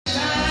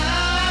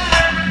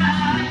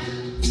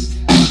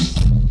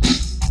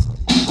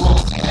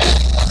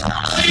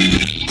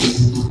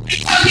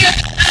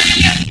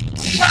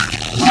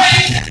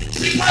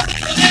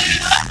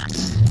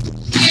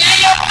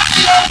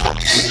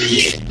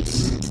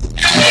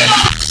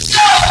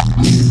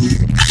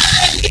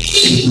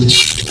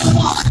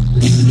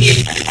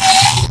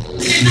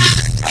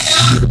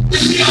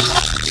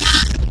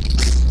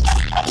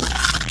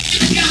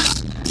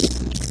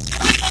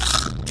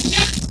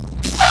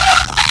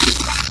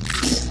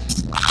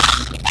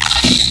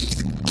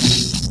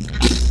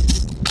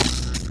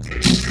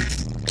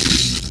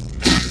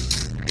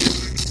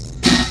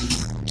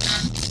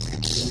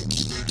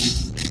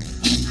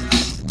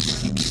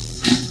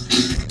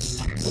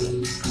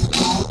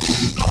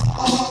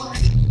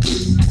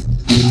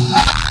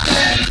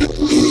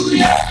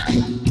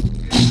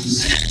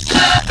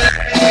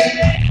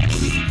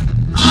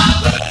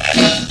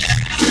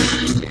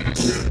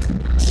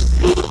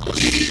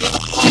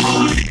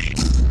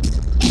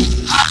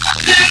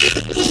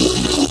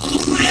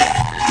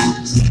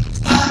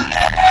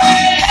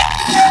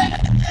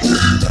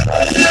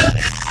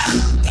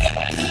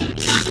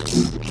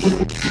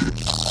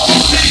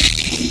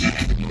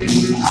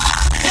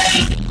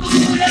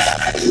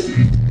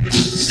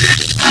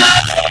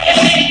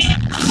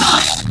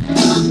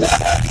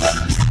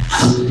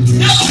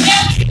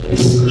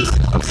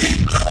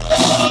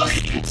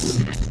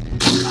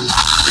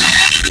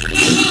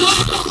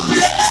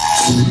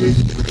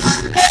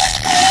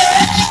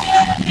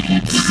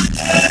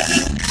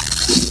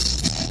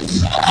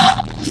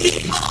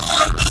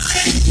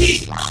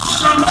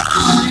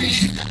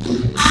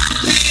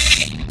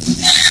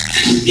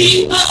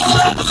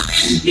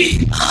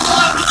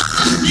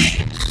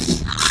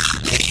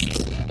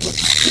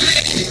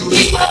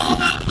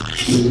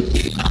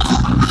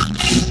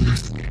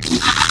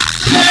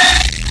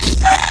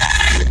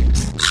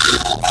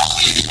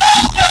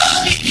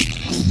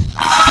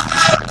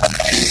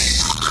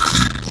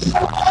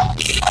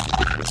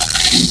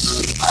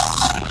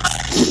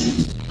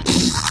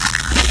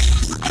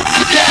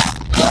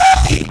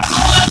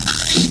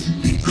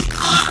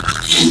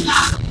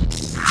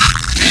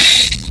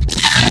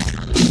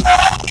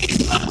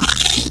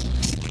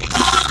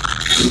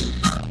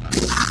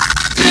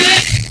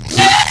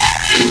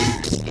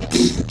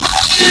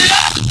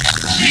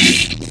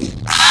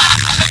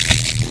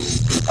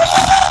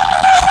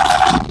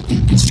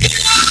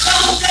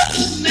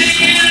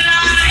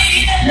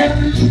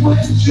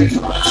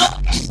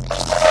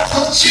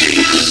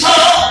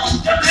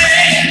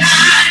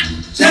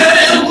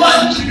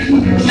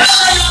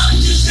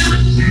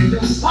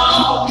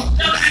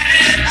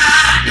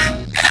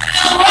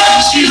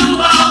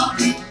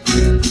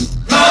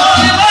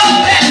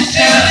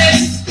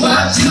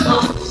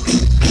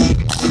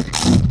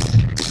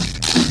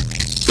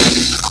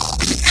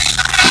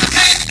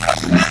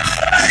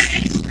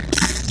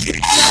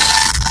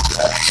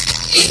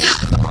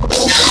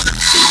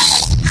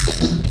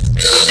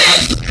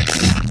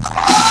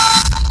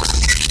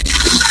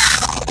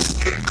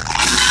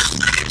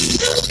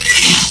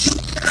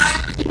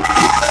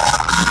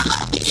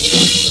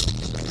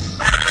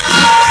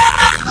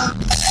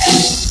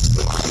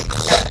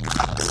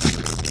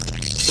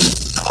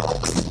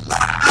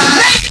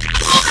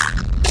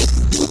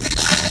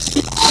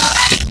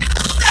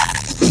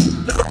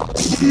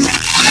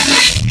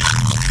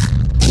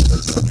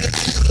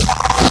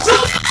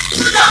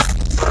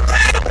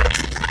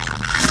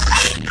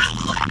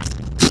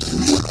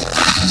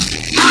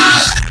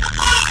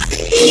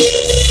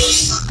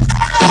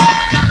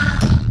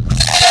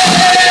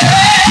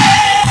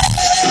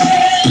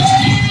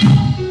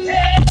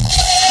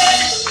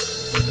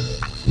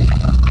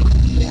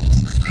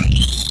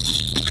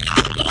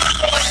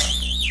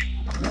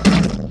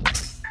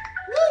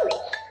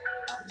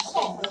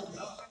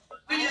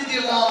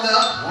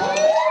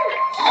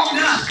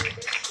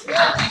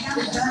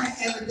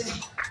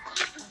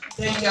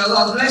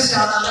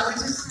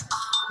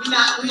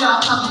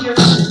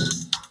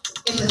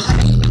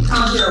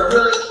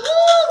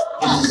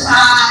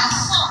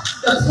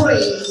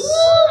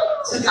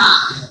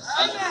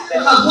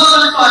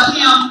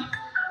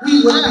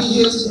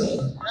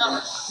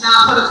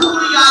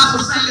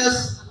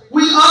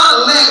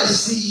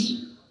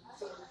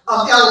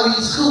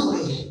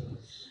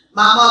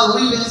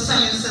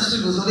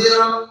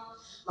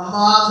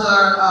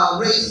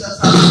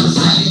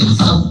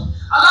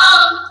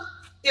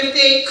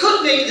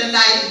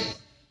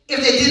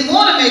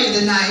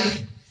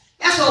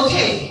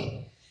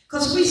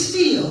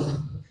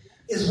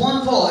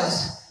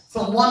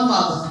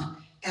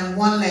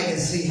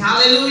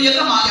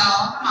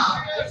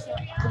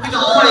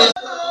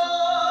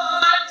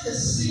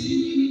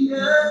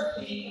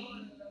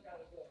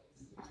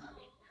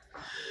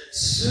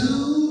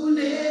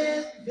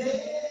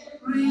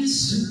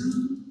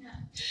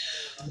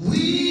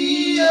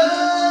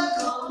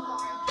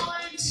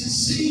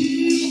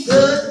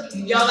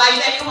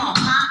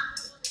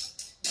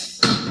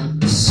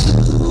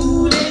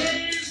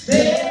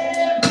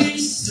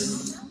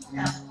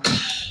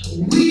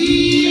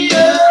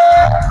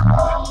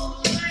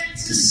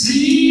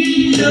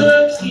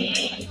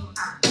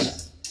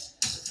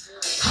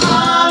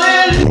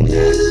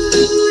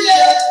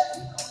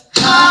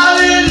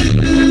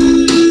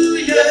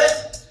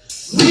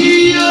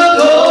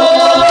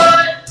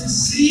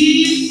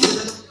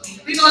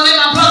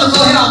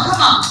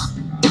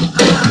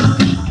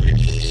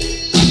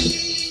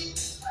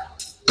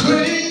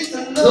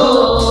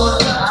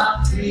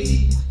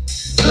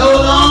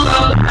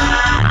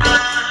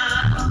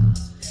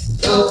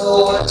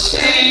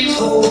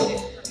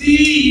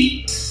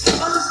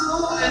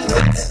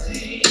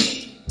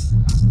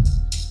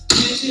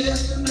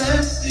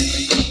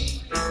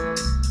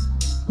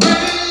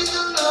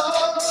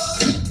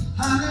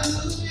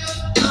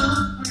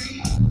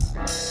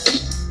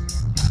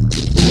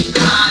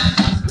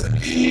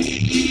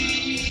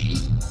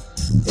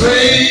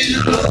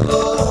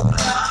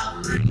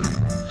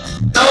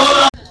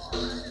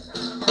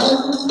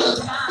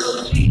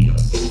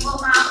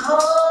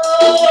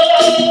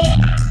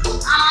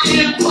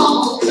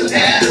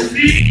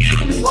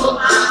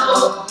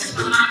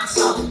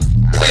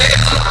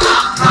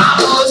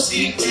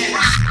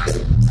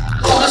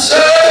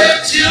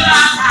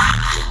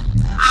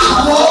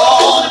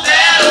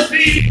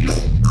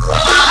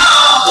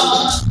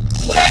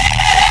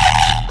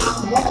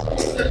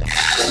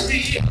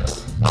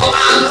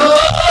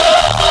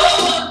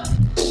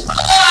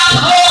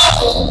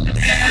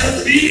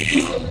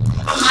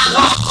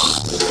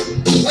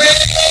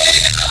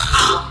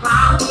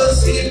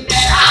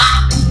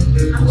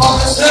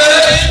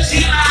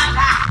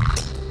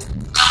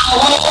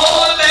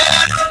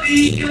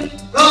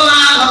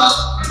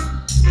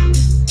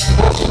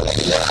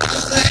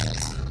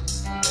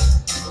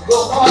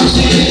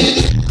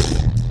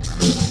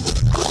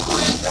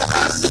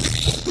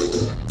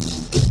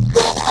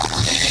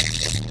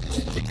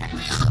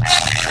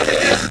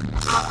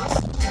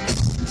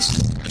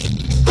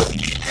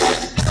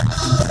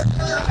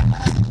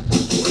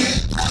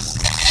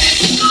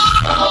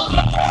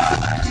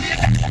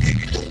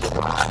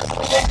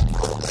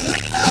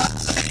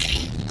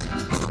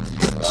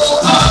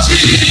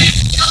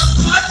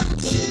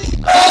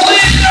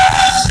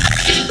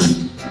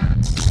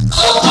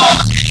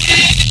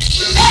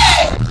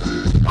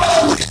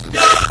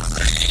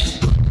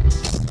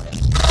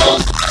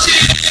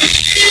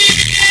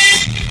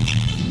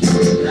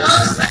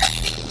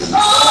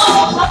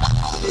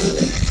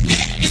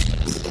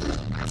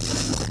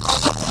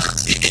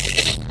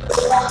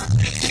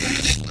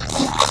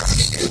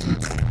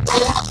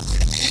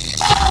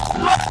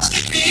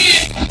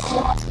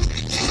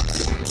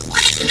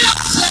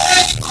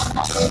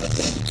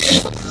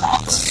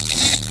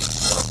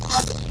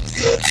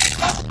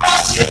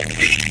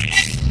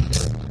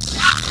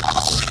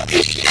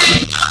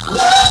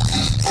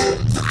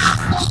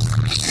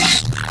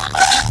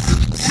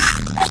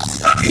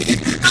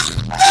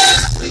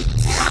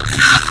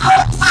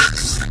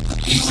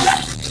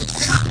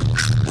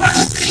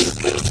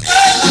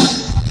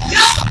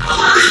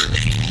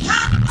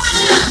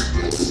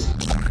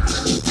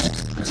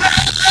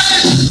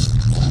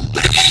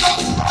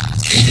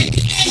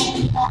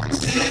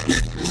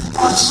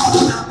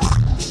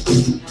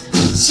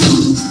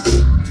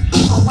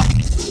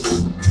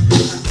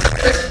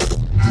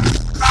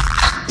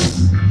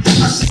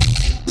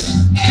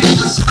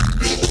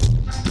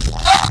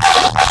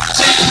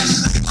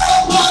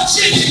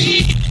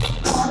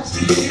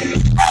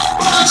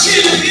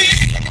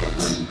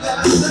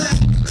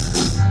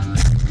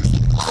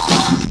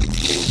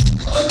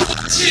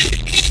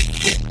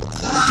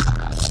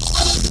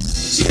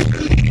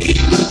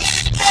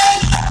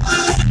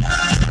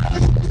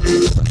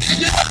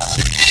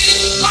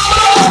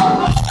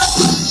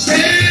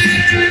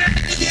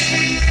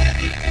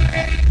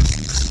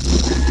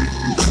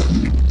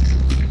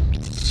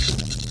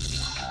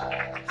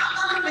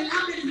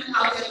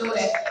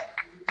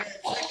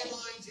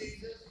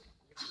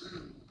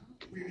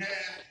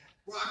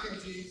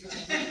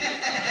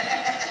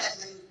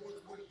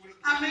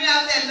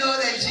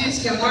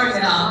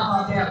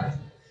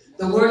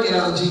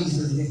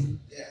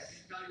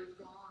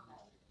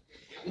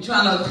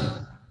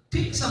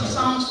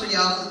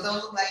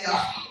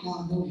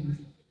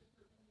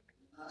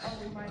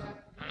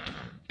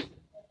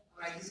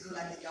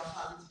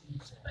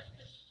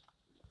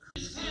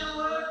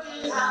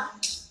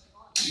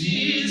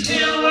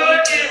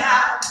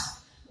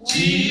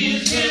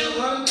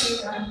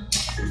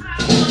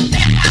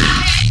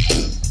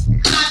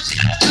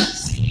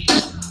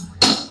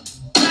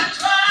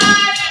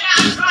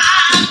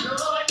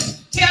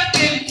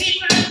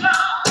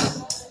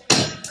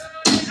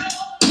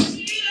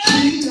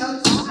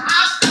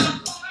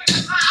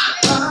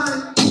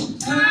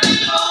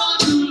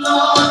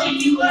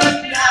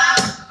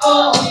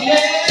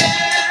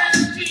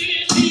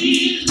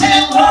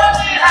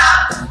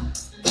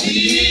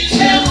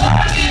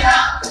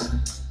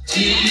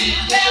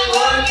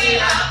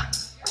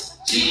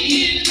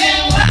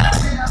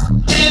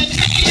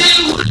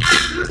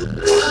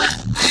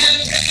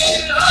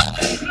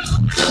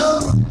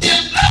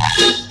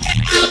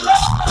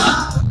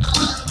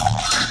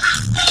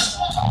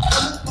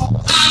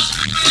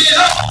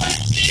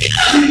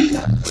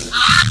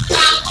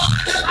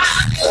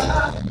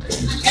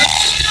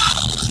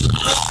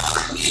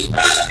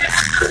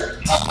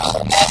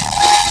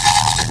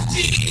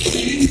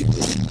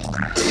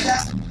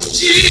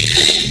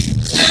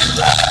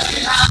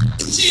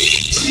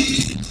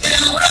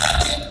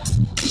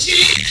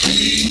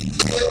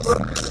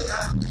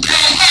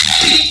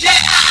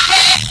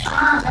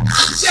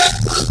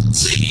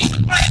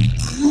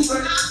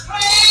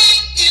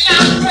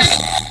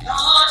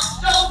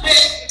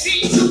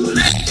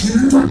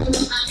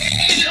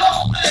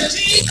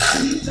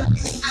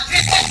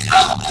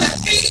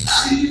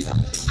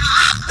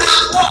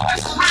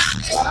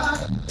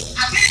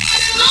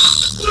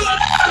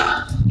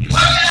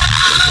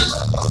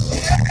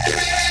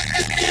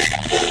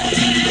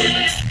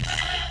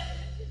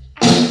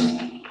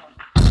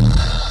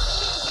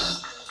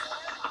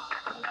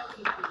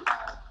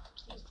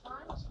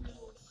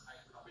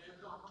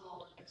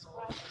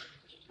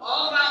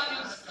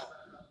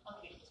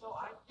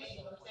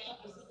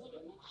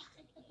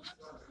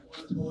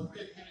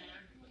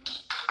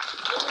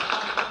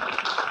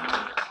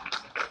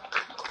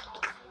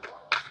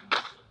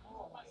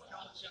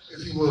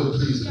If you would,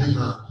 please, a big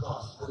round of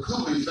applause for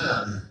Cooley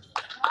family.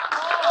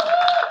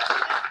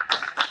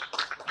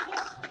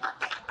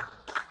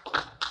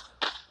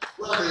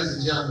 Well, ladies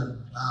and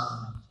gentlemen,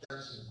 how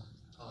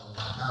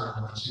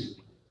about you?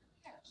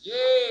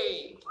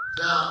 Yay!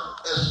 Now,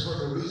 as for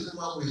the reason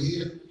why we're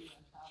here,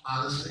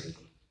 honestly,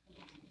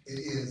 it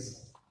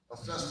is a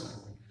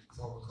festival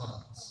for a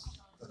cause.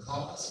 The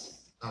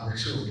cause, our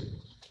children.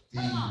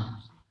 The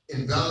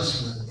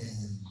embellishment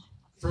and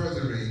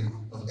furthering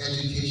of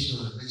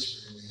educational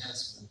enrichment and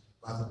enhancement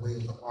by the way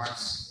of the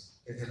arts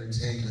and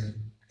entertainment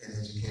and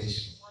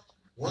education.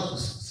 One of the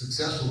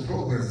successful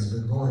programs that's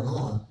been going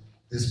on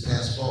this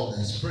past fall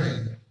and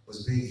spring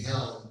was being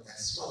held at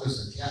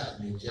Smothers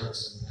Academy in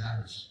Jefferson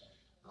Parish,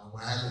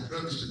 where I had the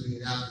privilege to be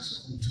an after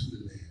school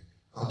tutor there.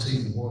 I'll tell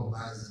you more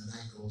about it as the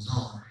night goes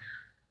on.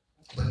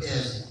 But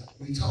as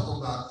we talk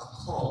about a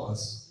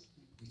cause,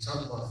 we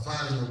talk about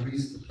finding a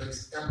reason to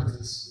place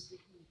emphasis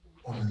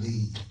on the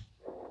need.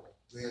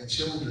 We have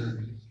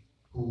children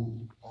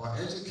who are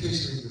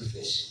educationally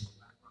deficient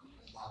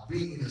while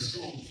being in the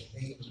school from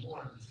 8 in the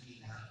morning to 3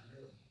 in the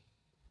afternoon.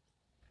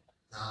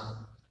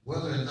 Now,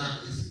 whether or not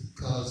it's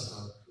because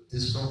of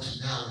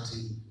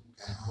dysfunctionality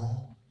at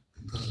home,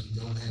 because we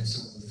don't have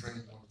some of the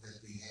framework that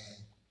we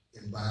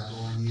had in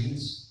bygone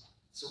years.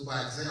 So,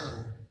 by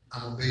example,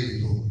 I'm a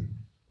baby boomer.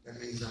 That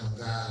means I'm a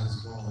guy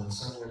who's born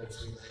somewhere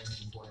between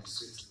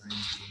 1946 and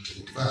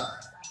 1955.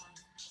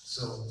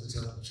 So, to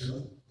tell the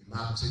truth, in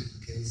my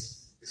particular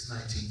case, it's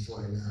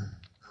 1949.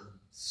 I'm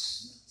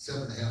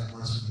 7.5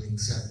 months from being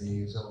 70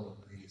 years old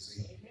on New Year's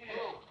Eve.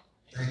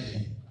 Thank you.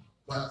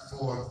 But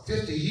for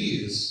 50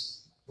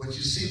 years, what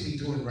you see me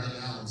doing right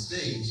now on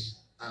stage,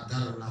 I've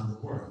done around the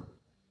world.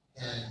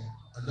 And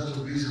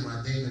another reason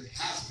why David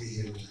has me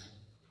here tonight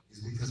is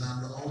because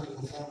I'm the only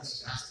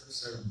performance master of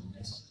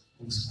ceremonies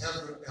who's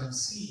ever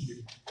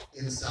emceed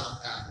in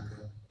South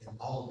Africa in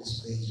all of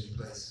its major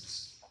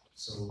places.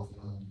 So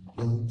from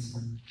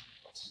Bloomington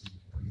to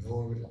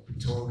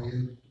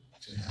Pretoria,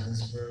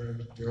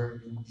 Johannesburg,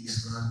 Durban,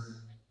 East London,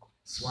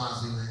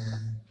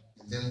 Swaziland,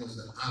 and then was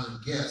the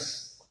honored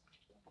guest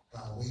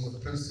by way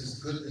of Princess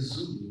Goodness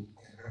Zulu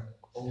and her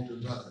older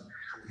brother,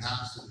 who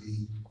happens to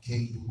be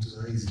King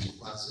Buthelezi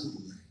of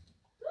Zululand,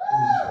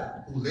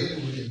 who later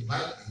would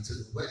invite me to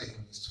the wedding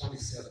of his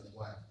 27th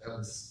wife. That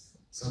was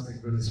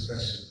something really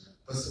special.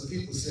 But some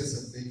people said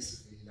some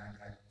things to me, and I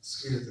got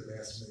scared at the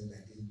last minute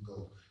and I didn't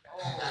go.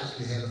 I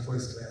actually had a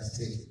first class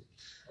ticket.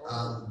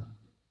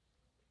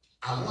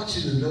 I want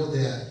you to know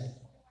that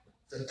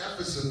the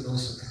efforts of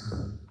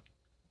NOSACON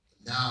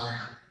now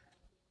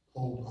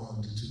hold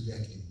on to 2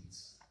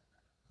 decades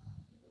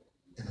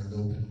and a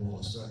little bit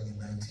more, starting in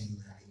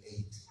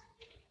 1998.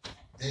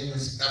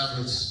 David's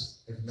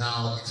efforts have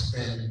now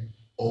expanded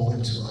over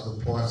into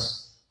other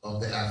parts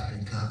of the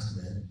African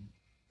continent,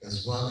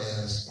 as well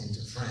as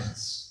into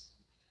France,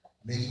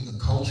 making a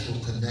cultural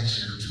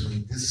connection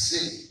between this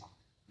city,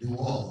 New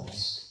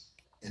Orleans,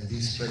 and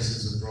these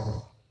places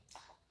abroad.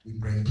 We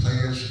bring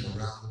players from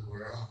around the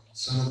world.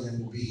 Some of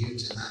them will be here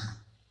tonight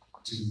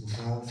to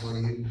perform for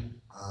you.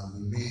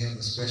 We may have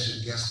a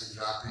special guest to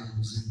drop in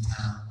who's in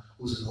town,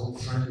 who's an old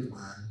friend of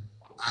mine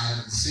who I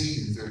haven't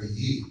seen in 30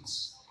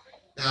 years.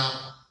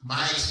 Now,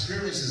 my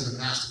experience as a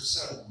master of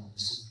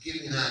ceremonies to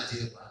give you an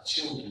idea about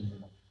children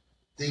and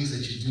things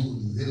that you do when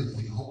you live,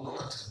 if you hold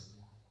on to them,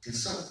 can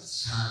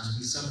sometimes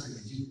be something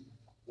that you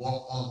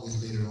walk on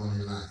with later on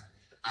in life.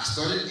 I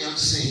started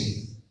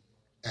emceeing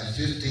at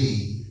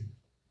 15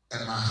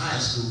 at my high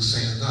school,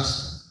 St.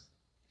 Augustine.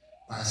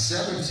 By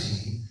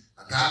 17,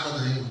 a guy by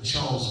the name of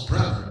Charles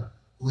Bremer,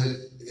 who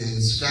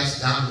is Fats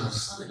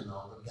Domino's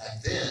son-in-law, but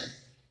back then,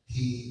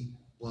 he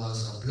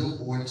was a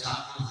Billboard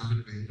Top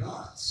 100 rated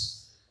artist.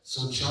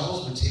 So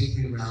Charles would take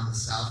me around the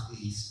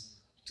Southeast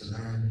to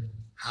learn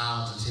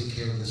how to take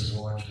care of his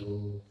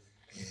wardrobe,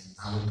 and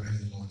I would bring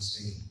him on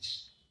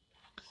stage.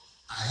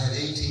 I had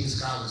 18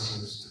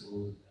 scholarships to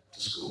go to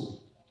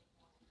school.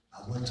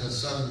 I went to a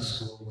southern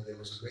school where there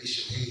was a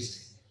racial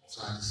hazing,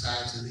 so I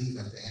decided to leave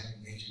after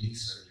having major knee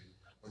surgery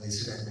when they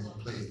said I'd never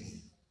play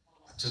again.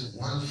 I took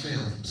one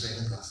film from St.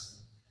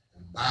 Augustine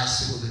and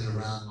bicycled it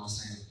around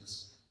Los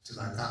Angeles till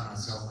I got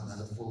myself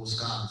another full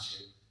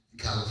scholarship in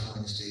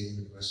California State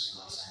University,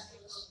 Los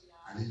Angeles.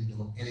 I didn't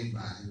know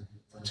anybody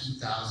for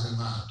 2,000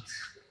 miles.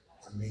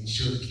 I made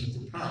sure to keep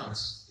the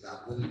promise that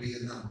I wouldn't be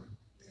a number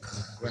because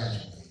I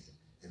graduated,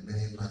 and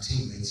many of my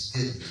teammates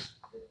didn't.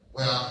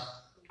 Well,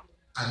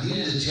 I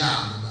needed a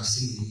job in my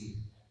senior year.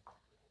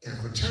 In a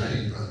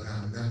fraternity, brother, I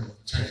remember a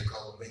fraternity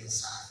called Omega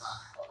Psi Phi.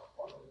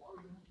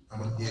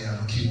 I'm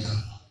a cute dog.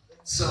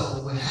 So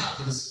what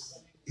happens,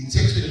 he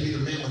takes me to meet a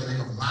man by the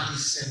name of Lonnie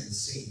Simmons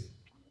Sr.,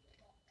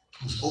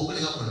 who's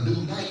opening up a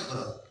new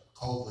nightclub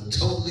called The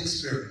Total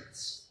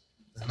Experience.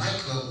 The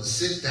nightclub will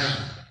sit down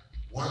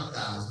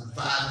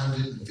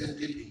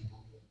 1,550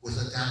 people with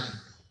a dining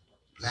room,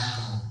 black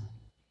owned.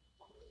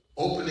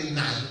 Opening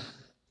night,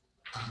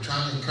 I'm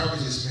trying to encourage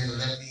this man to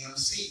let me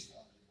MC.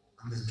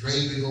 I'm this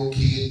great big old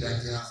kid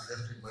back there, I was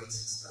lifting weights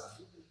and stuff.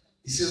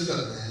 He says,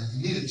 look, man, you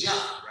need a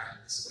job, right?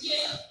 I said, well,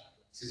 yeah.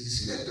 He says, you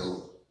see that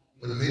door?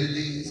 Where the maitre d'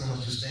 is? I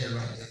want you to stand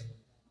right there.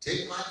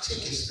 Take my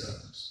ticket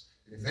stubs.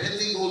 And if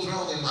anything goes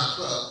wrong in my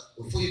club,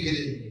 before you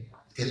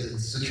get the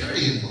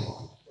security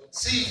involved,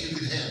 see if you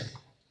can handle it.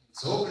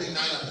 So opening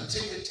night, I'm the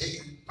ticket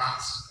taking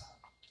boxer.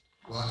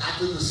 Well,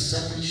 after the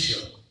second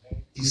show,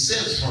 he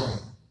says for me,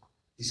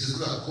 he says,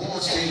 look, go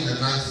on stage and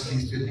announce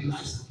these 50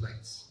 license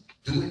plates.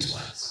 Do it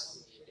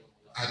twice.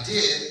 I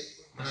did.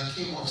 When I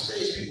came off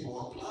stage, people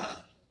were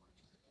applauding.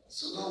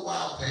 So a little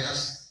while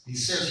passed, he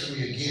says for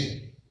me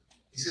again.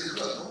 He says,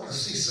 look, I want to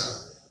see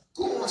something.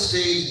 Go on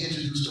stage and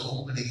introduce the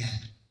opening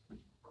act,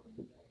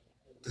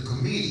 the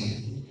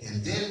comedian,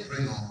 and then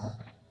bring on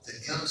the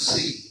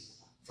MC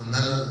from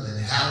none other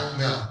than Harold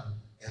Melvin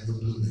and the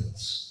Blue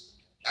Notes.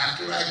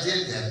 After I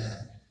did that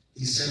night,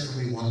 he sent for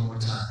me one more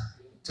time,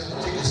 took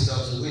the ticket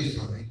stubs away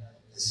from me,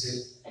 and said,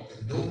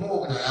 no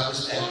more will I ever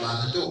stand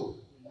by the door.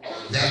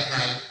 And that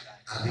night,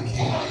 I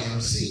became the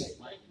MC.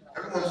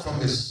 Everyone from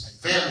his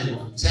family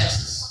was from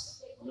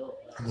Texas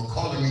and were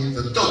calling me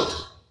the Dope.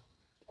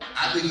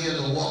 I began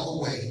to walk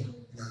away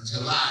on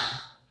July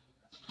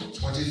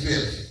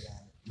 25th,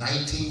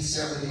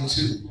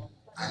 1972.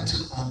 I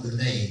took on the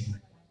name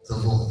The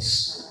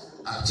Voice.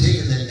 I've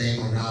taken that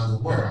name around the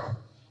world,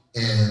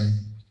 and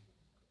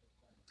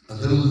a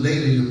little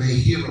later you may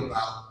hear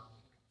about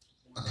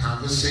a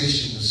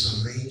conversation with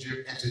some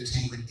major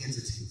entertainment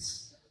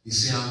entities. You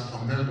see,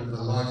 I'm a member of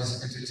the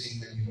largest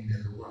entertainment union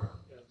in the world,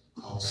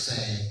 called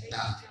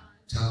SAG-AFTRA,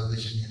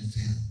 Television and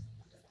Film.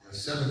 There are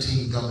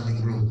 17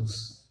 governing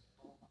rules.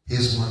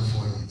 Here's one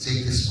for you.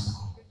 Take this one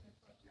home.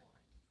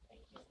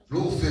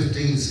 Rule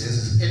 15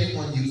 says, if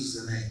anyone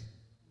uses a name,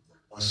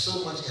 or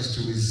so much as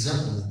to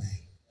resemble the name,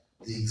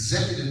 the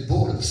executive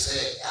board of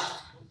SAG-AFTRA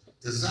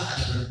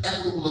desires for an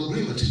equitable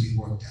agreement to be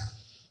worked out.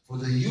 For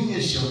the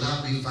union shall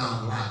not be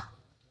found liable,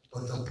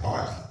 but the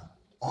party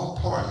or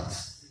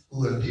parties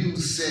who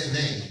abuse said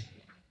name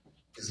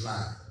is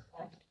liable.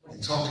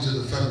 In talking to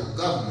the federal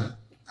government,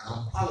 I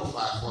don't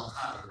qualify for a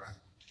copyright,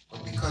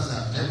 but because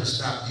I've never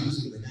stopped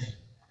using the name,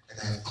 and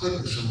I have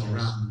clippings from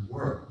around the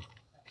world,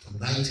 from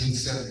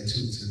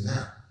 1972 to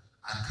now,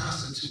 I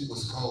constitute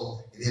what's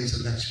called an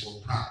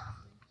intellectual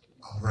property,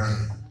 a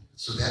brand.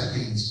 So that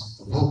means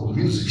the local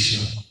music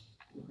show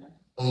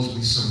owes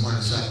me some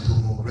money so I can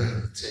put more bread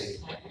on the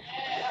table.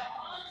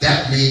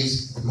 That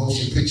means the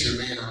motion picture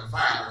Man on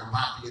Fire, where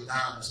Mafia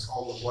Don was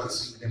called The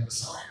Voice, you never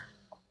saw him,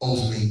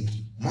 owes me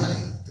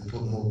money to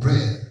put more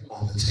bread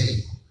on the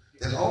table.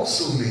 That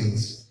also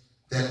means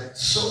that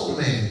Soul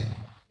Man,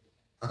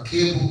 a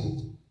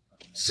cable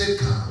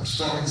sitcom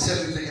starring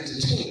Cedric the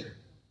Entertainer,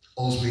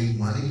 owes me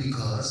money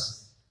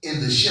because in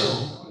the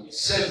show,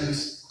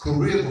 Cedric's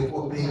career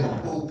before being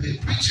a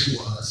pulpit preacher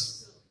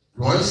was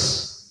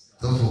Royce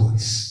the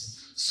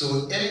Voice.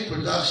 So any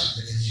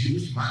production that has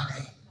used my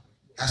name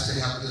has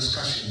to have a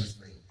discussion with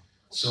me.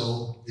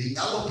 So the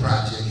Ella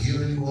Project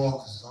here in New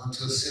York is going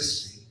to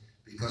assist me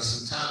because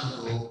some time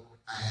ago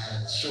I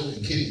had a stroke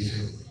and kidney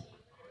failure.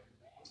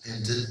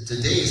 And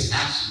today is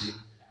actually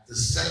the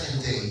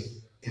second day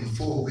in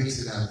 4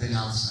 weeks that I've been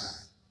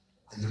outside.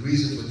 And the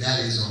reason for that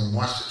is on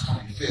March the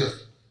 25th,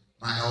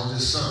 my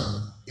eldest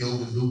son, ill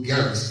with Lou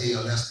Gehrig's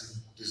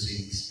ALS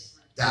disease,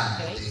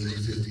 died at the age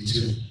of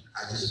 52.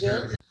 I just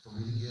buried it for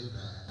me to give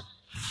back,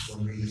 for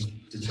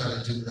me to try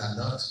to do what I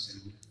love to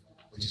do,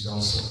 which is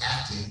also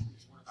acting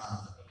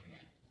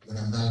when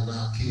I'm not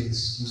around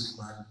kids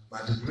using my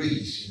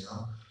degrees, you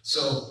know.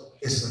 So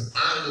it's an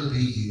honor to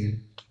be here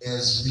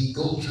as we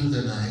go through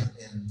the night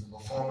and the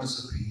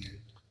performance will be here.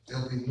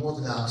 There'll be more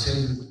than I'll tell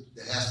you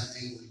that has to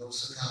deal with No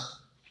Sakan.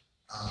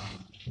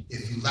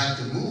 If you like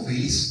the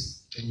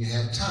movies and you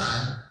have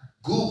time,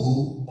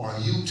 Google or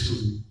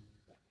YouTube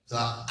the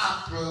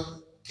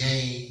Opera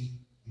Game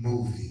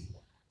Movie.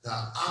 The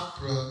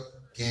Opera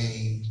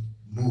Game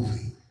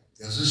Movie.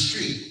 There's a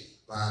street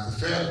by the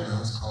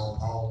fairgrounds called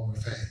Paul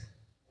Murphy.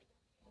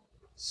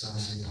 Some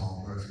say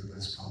Paul Murphy, but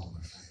it's Paul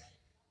Murphy.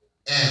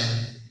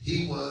 And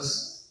he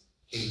was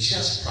a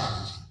chess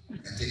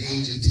prodigy at the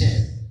age of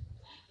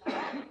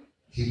 10.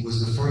 He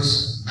was the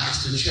first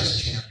master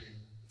chess champion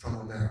from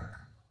America.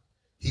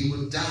 He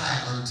would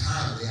die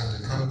untimely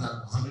after coming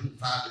out of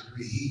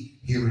 105-degree heat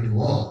here in New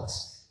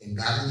Orleans and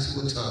got into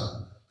a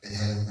tub and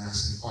had a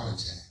massive heart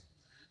attack.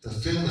 The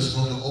film is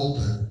going to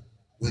open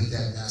with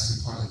that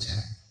massive heart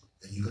attack.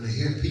 And you're going to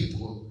hear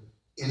people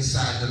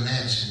inside the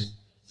mansion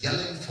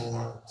yelling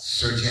for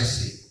Sir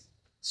Jesse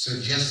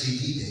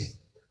Dide,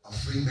 a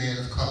free man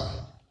of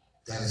color.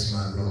 That is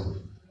my role,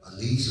 a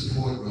lead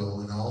support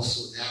role, and I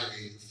also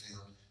narrated the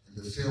film. And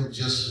the film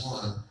just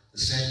won the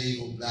San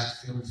Diego Black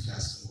Film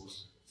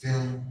Festival's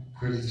Film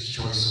Critics'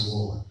 Choice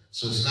Award.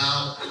 So it's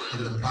now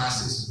in the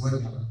process of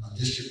working on a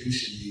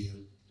distribution deal.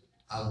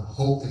 I would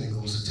hope that it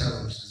goes to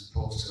television as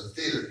opposed to a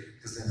theater,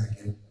 because then I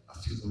get a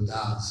few little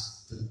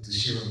dollars to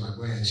share with my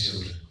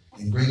grandchildren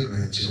and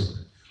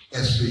great-grandchildren.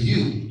 As for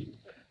you,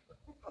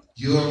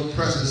 your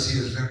presence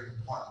here is very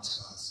important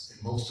to us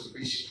and most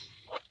appreciated.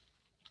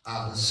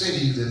 I would say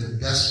to you that the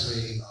best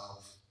way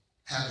of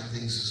having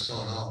things to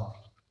start off,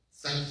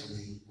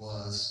 thankfully,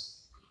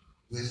 was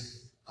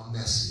with a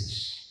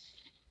message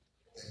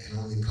that can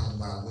only come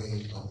by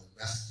way of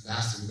the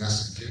master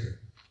messenger,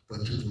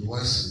 but through the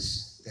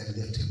voices that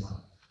lift him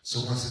up.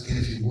 So once again,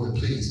 if you would,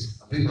 please,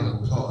 a big round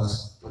of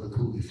applause for the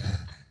Cooley family.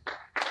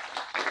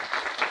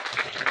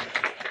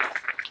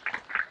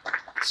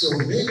 So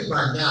maybe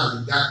by now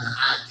you've gotten the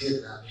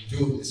idea that I've been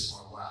doing this for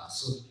a while.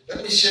 So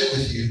let me share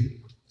with you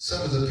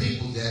some of the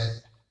people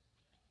that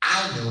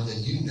I know that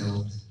you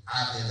know that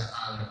I've had the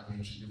honor of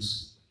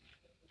introducing.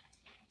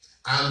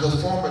 I'm the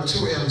former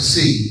tour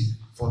MC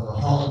for the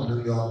Harlem,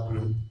 New York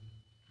group,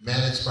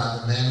 managed by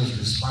the man who's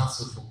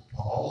responsible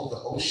for all the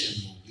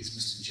ocean movies,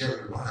 Mr.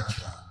 Jerry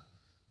Weintraub,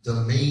 the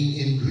main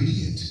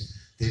ingredient.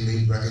 They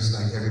made records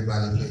like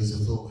Everybody Plays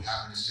the Flute,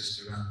 Happiness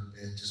Just Around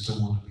the Bend, Just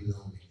Don't Want to Be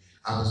Lonely.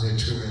 I was their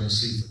tour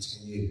MC for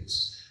 10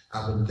 years.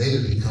 I would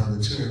later become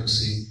the tour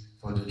MC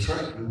for a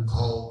Detroit group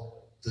called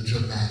The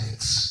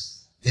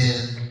Dramatics.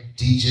 Then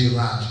DJ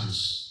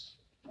Rogers,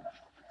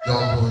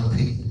 Yarborough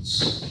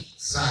Peoples,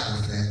 Side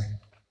Effect,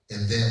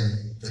 and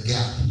then the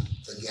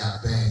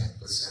Gap Band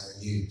for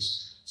 7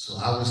 years. So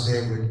I was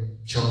there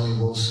with Charlie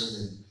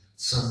Wilson and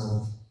some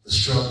of the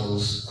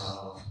struggles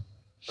of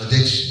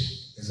addiction.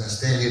 As I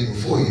stand here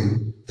before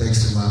you,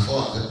 thanks to my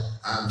father,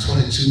 I'm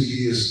 22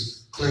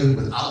 years clean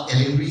without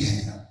any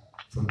rehab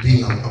from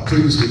being a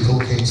previously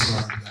cocaine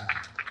smoking guy.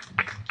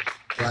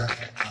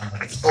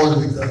 But it's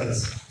only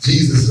because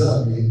Jesus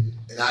loved me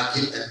and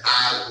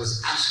I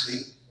was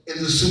actually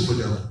in the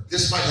Superdome.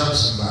 This might help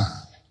somebody.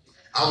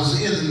 I was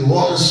in the New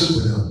Orleans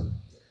Superdome,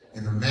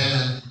 and a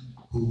man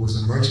who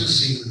was a merchant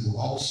seaman who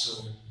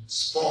also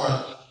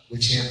sparred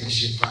with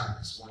championship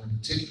fighters. One in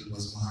particular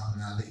was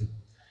Muhammad Ali.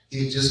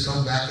 He had just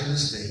come back in the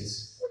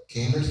States,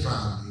 came and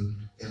found me,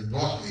 and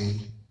brought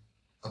me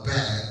a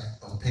bag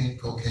of pink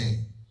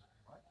cocaine.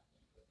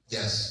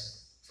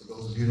 Yes, for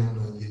those of you who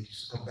don't know, you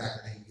used to come back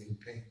and they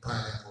get pink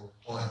pineapple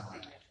oil.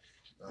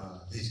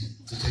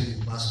 To tell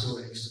you my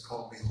story, they used to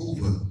call me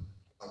Hoover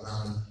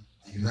around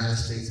the United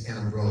States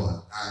and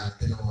abroad. I've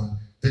been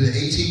to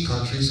 18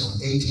 countries on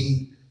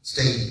 18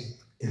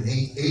 states, in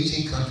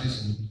 18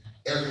 countries in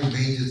every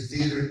major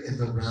theater in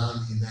and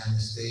around the United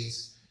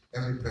States,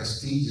 every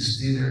prestigious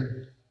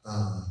theater,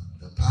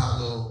 the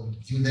Apollo,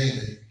 you name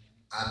it.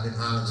 I've been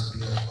honored to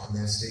be up on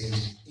that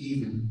stage,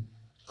 even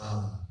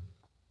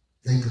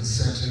Lincoln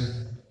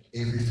Center,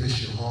 Avery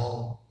Fisher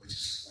Hall, which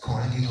is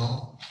Carnegie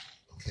Hall.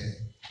 Okay,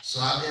 so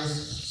I've been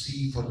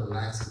emceed for the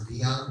likes of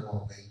Dionne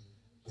Warwick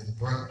with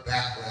Burt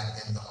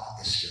Bacharach and the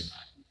orchestra.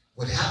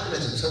 What happened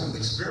as a total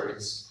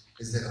experience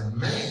is that a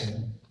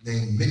man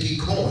named Mickey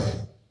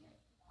Cohen,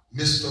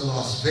 Mr.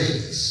 Las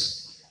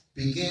Vegas,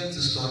 began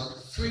to start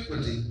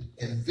frequenting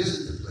and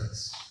visit the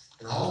place.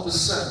 And all of a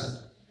sudden,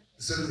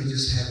 instead of me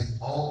just having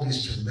all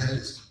these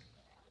tremendous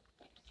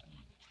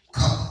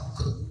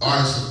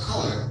artists of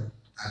color,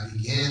 I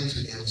began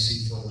to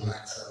MC for the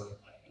likes of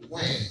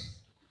Wayne,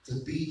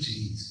 the Bee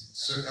Gees,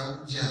 Sir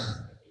Elton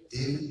John,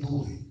 David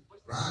Bowie,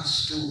 Rod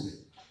Stewart.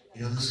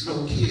 You know, this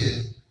little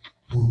kid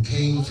who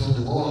came from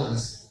New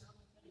Orleans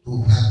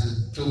who had to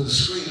throw the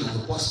screen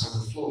on the bus on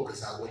the floor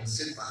because I wouldn't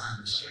sit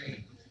behind the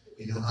screen.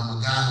 You know, I'm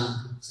a guy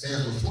who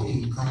stands before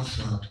you who comes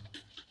from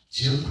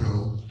Jim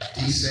Crow,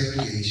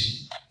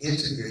 desegregation,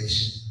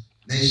 integration,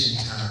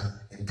 nation time,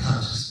 and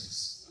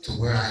consciousness to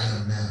where I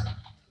am now.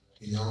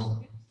 You know,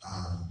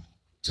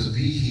 to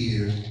be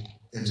here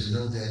and to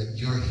know that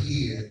you're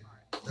here,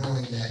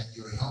 knowing that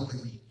you're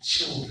helping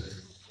children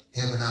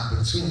have an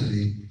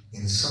opportunity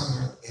in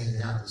summer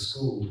and after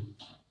school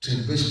to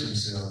enrich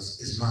themselves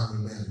is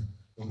monumental.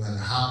 No matter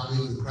how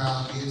big the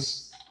crowd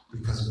is,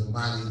 because we're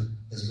mighty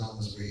as long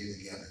as we're here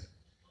together.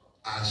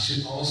 I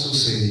should also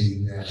say to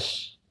you that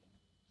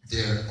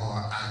there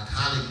are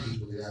iconic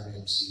people that I've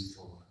emceed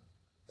for,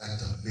 like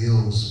the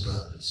Mills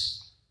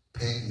Brothers,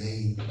 Peg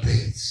May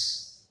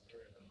Bates,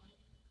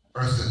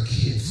 Eartha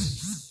Kitt,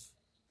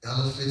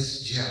 Ella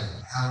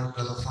Fitzgerald, Harold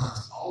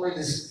Belafonte, all in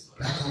this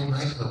black-owned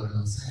nightclub in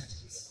Los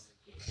Angeles.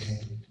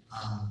 Okay,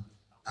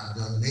 I've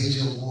done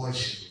major award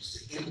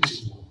shows, the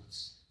Image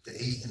Awards, the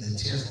 8th and the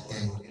 10th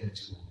annual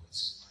Image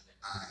Awards.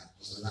 I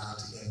was allowed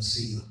to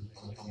MC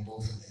on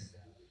both of them,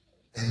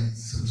 and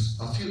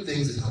a few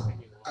things at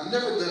home. I've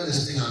never done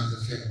this thing on the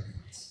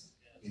Fairgrounds.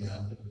 You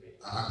know,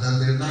 I've done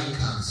their night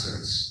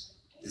concerts.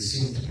 They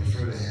seem to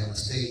prefer to have a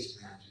stage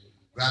manager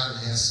rather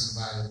than have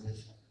somebody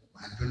with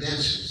my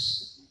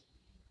credentials.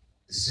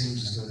 It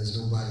seems as though there's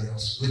nobody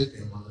else with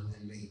them other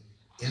than me.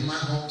 In my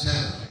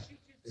hometown,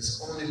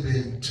 there's only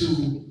been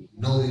 2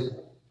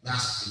 noted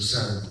masters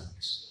of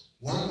ceremonies.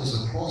 One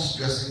was a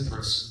cross-dressing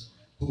person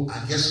who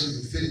I guess we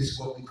would fit into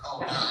what we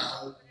call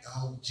now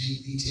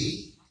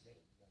LGBT,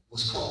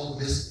 was called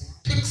Miss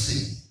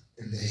Pixie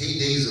in the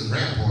heydays of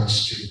Rampart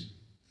Street.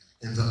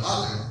 And the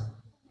other,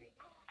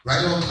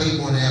 right on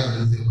Claiborne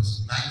Avenue, there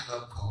was a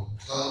nightclub called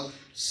Club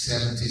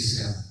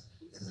 77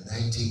 in the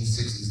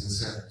 1960s and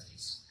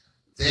 70s.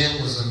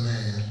 There was a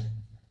man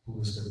who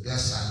was the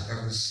best I've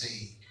ever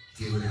seen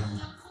give it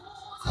on,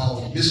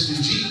 called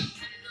Mr. G,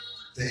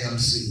 the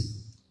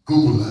MC,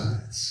 Google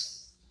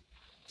Eyes.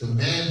 The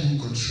man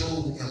who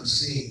controlled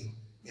MC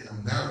in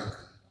America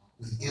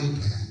with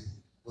impact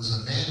was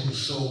a man who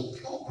sold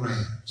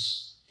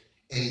programs,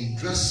 and he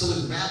dressed so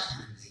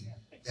immaculately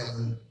that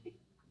when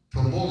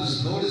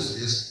promoters noticed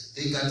this,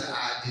 they got the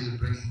idea to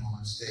bring him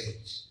on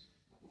stage.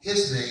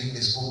 His name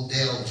is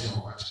Odell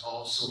George,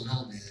 also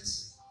known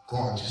as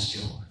Gorgeous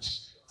George.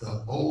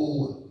 The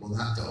old, well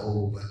not the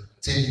old, but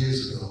 10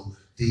 years ago,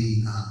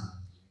 the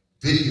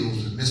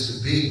videos with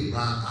Mr. Big with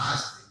Ron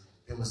Isley,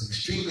 there was an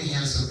extremely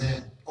handsome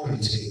man with a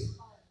ponytail.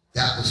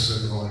 That was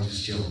Sir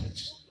Gorgeous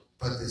George.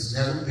 But there's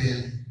never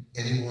been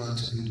anyone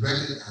to be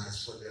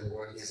recognized for their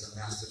work as a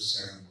master of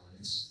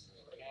ceremonies.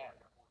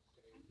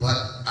 But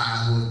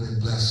I would have been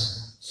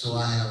blessed. So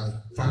I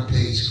have front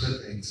page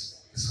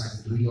clippings. It's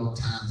like the New York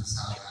Times in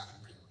South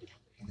Africa,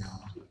 you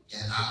know.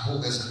 And I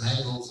hope as the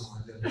night goes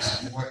on, there'll be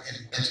some more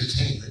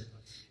entertainment.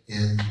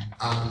 And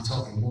I'll be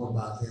talking more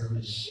about them.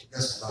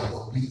 That's about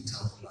what we can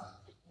talk about.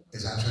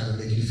 as I try to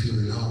make you feel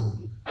at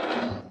home,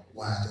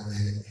 why I don't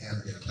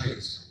have their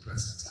players at the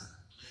present time.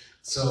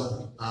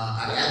 So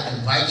I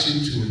invite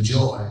you to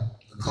enjoy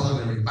the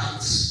culinary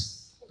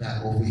bites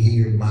back over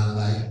here in my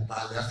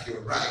left,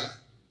 your right,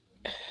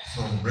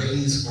 from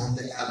Ray's on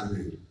the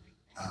Avenue.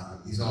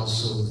 He's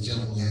also the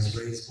gentleman who has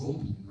Ray's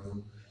Movie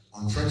Room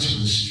on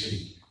Frenchman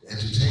Street,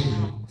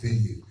 entertainment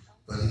venue.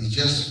 But he's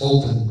just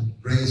opened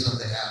Ray's on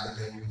the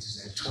Avenue, which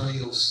is at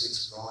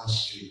 2006 Broad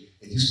Street.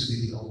 It used to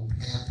be the old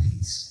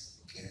Pampy's,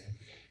 okay?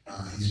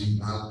 He's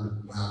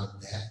remodeled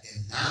that,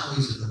 and now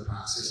he's in the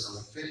process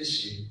of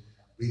finishing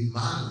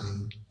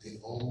remodeling the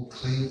old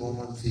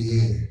Claiborne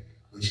Theater,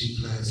 which he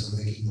plans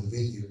on making a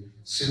venue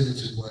similar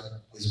to what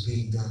is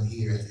being done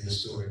here at the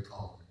historic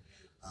Palmer.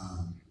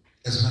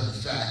 As a matter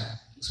of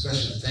fact, a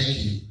special thank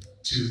you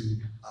to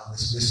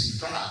Ms. Missy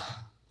Fry,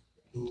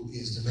 who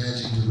is the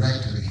managing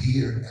director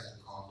here at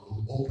the Palmer,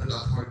 who opened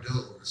up her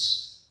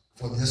doors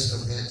for this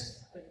event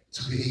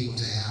to be able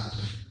to happen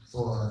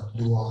for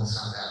New Orleans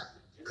South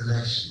Africa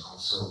Connection,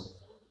 also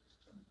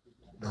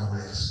known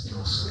as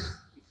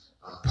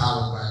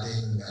powered by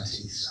Damon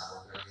Baptiste,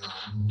 our very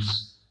own,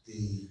 who's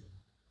the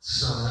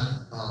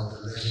son of the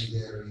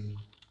legendary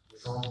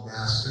folk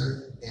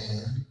master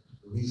and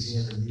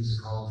Louisiana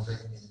Music Hall of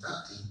Fame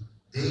inductee,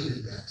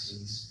 David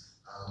Baptiste,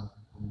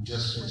 who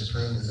just finished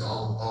playing with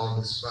all of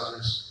his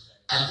brothers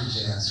at the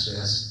Jazz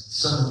Fest.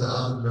 Some of the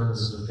other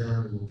members of the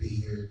family will be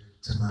here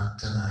tonight.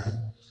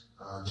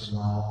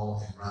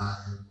 Jamal and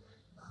Ryan.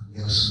 We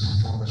have some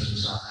performers from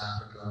South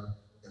Africa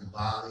and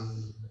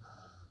Bali.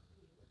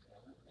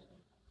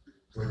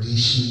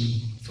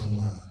 Radishi from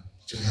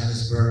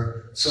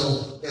Johannesburg.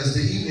 So as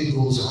the evening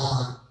goes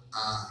on,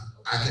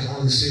 I can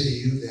only say to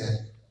you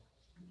that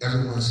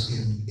everyone's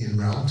en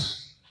route.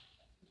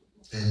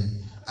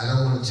 And I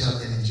don't want to tell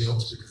any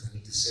jokes because I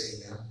need to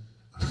say them.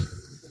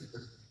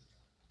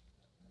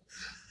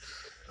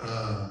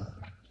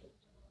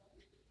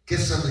 Get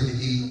something to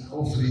eat.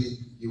 Hopefully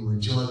you will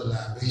enjoy the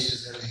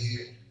libations that are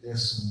here.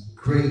 There's some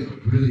great,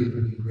 really,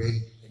 really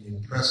great and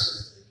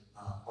impressive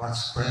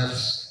arts,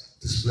 crafts,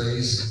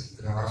 displays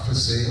that are for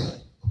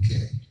sale.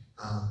 Okay,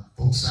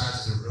 both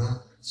sides of the room.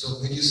 So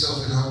make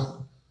yourself at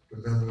home.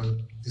 Remember,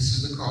 this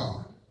is the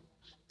car,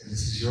 and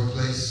this is your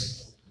place.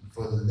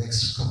 For the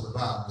next couple of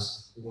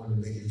hours, we want to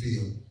make you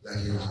feel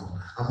like you're home.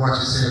 I'm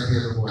watching Sam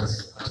Pierre Du Bois.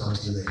 I'll talk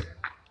to you later.